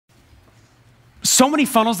So many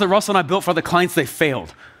funnels that Russell and I built for the clients, they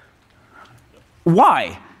failed.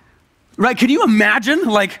 Why? Right? Can you imagine,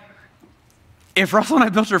 like, if Russell and I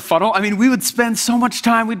built your funnel, I mean, we would spend so much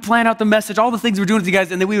time, we'd plan out the message, all the things we're doing with you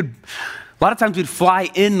guys, and then a lot of times we'd fly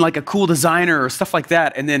in like a cool designer or stuff like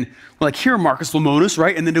that, and then we're like, here, Marcus Lemonis,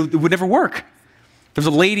 right? And then it would never work. There's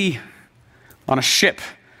a lady on a ship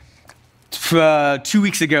 2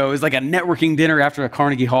 weeks ago. It was like a networking dinner after a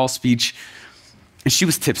Carnegie Hall speech, and she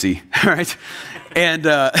was tipsy, right? And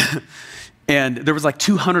there was like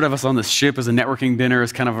 200 of us on this ship. It was a networking dinner. It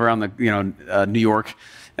was kind of around the, New York,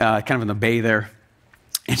 kind of in the bay there.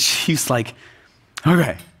 And she's like,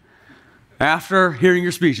 okay, after hearing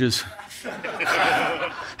your speeches,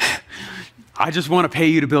 I just want to pay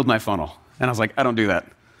you to build my funnel. And I was like, I don't do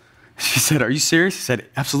that. She said, are you serious? I said,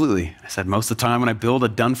 absolutely. I said, most of the time when I build a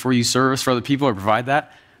done-for-you service for other people or provide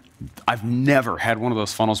that, I've never had one of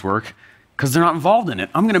those funnels work because they're not involved in it.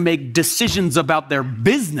 I'm going to make decisions about their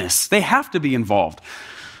business. They have to be involved.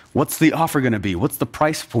 What's the offer going to be? What's the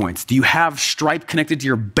price points? Do you have Stripe connected to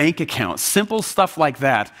your bank account? Simple stuff like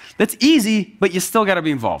that. That's easy, but you still got to be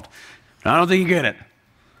involved. And I don't think you get it.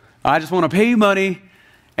 I just want to pay you money,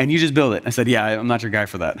 and you just build it. I said, yeah, I'm not your guy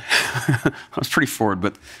for that. I was pretty forward,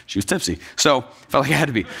 but she was tipsy. So felt like I had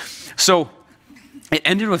to be. So it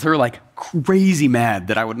ended with her like crazy mad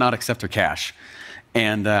that I would not accept her cash.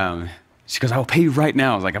 And she goes, I will pay you right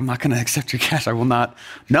now. I was like, I'm not going to accept your cash. I will not.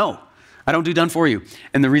 No, I don't do done for you.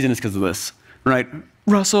 And the reason is because of this, right?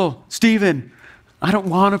 Russell, Steven, I don't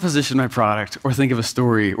want to position my product or think of a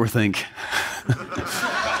story or think.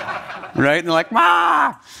 Right? And they're like,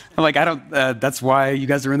 ah! I'm like, I don't, that's why you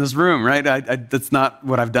guys are in this room, right? That's not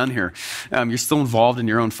what I've done here. You're still involved in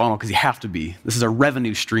your own funnel because you have to be. This is a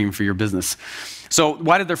revenue stream for your business. So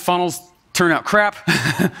why did their funnels turn out crap?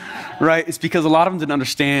 Right? It's because a lot of them didn't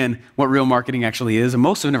understand what real marketing actually is, and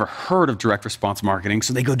most have never heard of direct response marketing,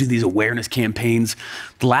 so they go do these awareness campaigns.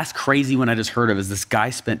 The last crazy one I just heard of is this guy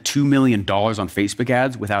spent $2 million on Facebook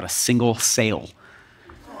ads without a single sale.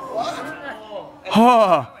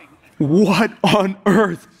 Oh, what on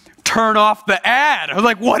earth? Turn off the ad. I was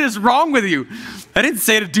like, what is wrong with you? I didn't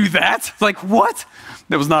say to do that. Like, what?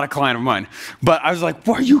 That was not a client of mine. But I was like,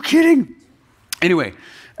 what, are you kidding? Anyway,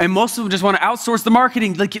 and most of them just want to outsource the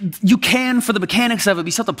marketing. Like, you can for the mechanics of it, but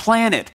you still have to plan it.